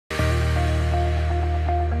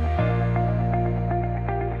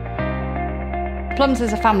Plumbs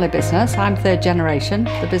is a family business. I'm third generation.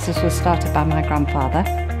 The business was started by my grandfather.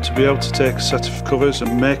 To be able to take a set of covers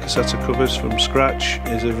and make a set of covers from scratch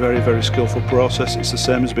is a very, very skillful process. It's the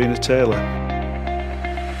same as being a tailor.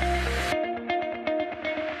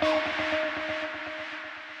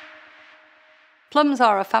 Plumbs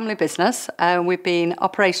are a family business. We've been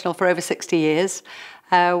operational for over 60 years.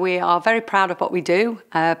 We are very proud of what we do,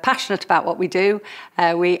 passionate about what we do.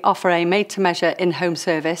 We offer a made-to-measure in-home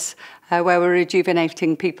service where we're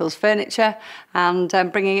rejuvenating people's furniture and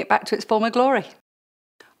bringing it back to its former glory.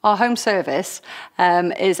 Our home service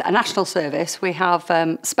is a national service. We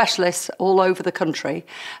have specialists all over the country.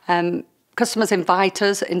 Customers invite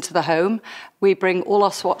us into the home. We bring all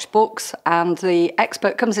our swatch books and the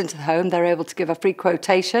expert comes into the home. They're able to give a free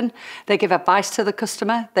quotation. They give advice to the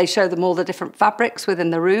customer. They show them all the different fabrics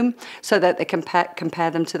within the room so that they can compare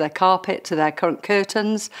them to their carpet, to their current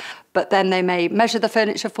curtains. But then they may measure the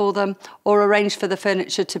furniture for them or arrange for the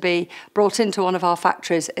furniture to be brought into one of our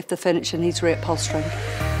factories if the furniture needs reupholstering.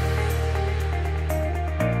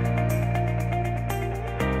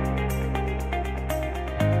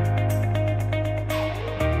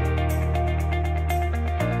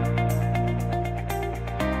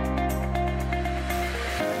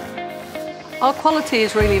 Our quality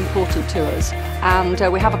is really important to us and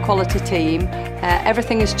we have a quality team.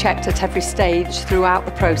 Everything is checked at every stage throughout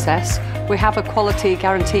the process. We have a quality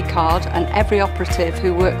guarantee card and every operative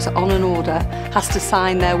who works on an order has to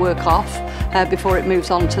sign their work off before it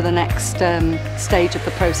moves on to the next stage of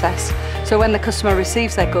the process. So when the customer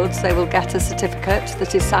receives their goods, they will get a certificate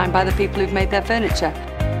that is signed by the people who've made their furniture.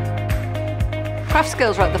 Craft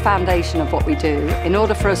skills are at the foundation of what we do. In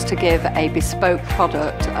order for us to give a bespoke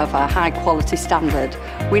product of a high quality standard,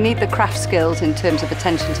 we need the craft skills in terms of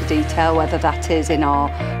attention to detail, whether that is in our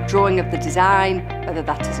drawing of the design, whether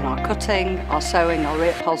that is in our cutting, our sewing, our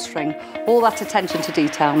reupholstering. All that attention to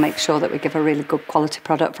detail makes sure that we give a really good quality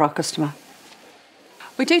product for our customer.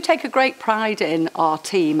 We do take a great pride in our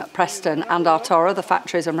team at Preston and our other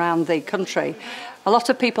factories around the country. A lot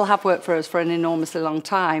of people have worked for us for an enormously long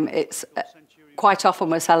time. Quite often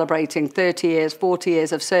we're celebrating 30 years, 40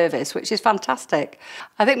 years of service, which is fantastic.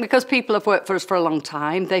 I think because people have worked for us for a long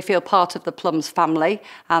time, they feel part of the Plumbs family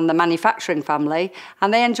and the manufacturing family,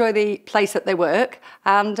 and they enjoy the place that they work,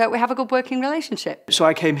 and we have a good working relationship. So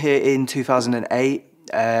I came here in 2008.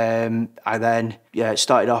 I then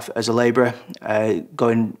started off as a labourer,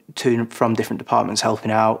 going to and from different departments, helping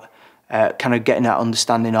out, kind of getting that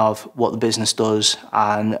understanding of what the business does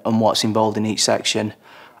and what's involved in each section.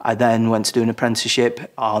 I then went to do an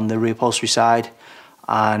apprenticeship on the reupholstery side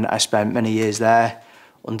and I spent many years there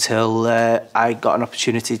until I got an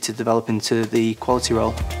opportunity to develop into the quality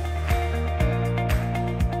role.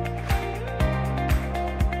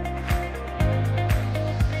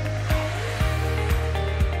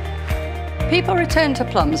 People return to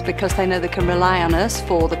Plumbs because they know they can rely on us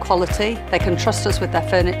for the quality, they can trust us with their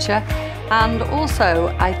furniture, and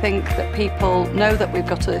also I think that people know that we've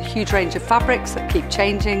got a huge range of fabrics that keep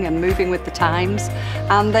changing and moving with the times,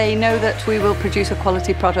 and they know that we will produce a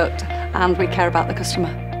quality product and we care about the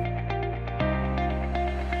customer.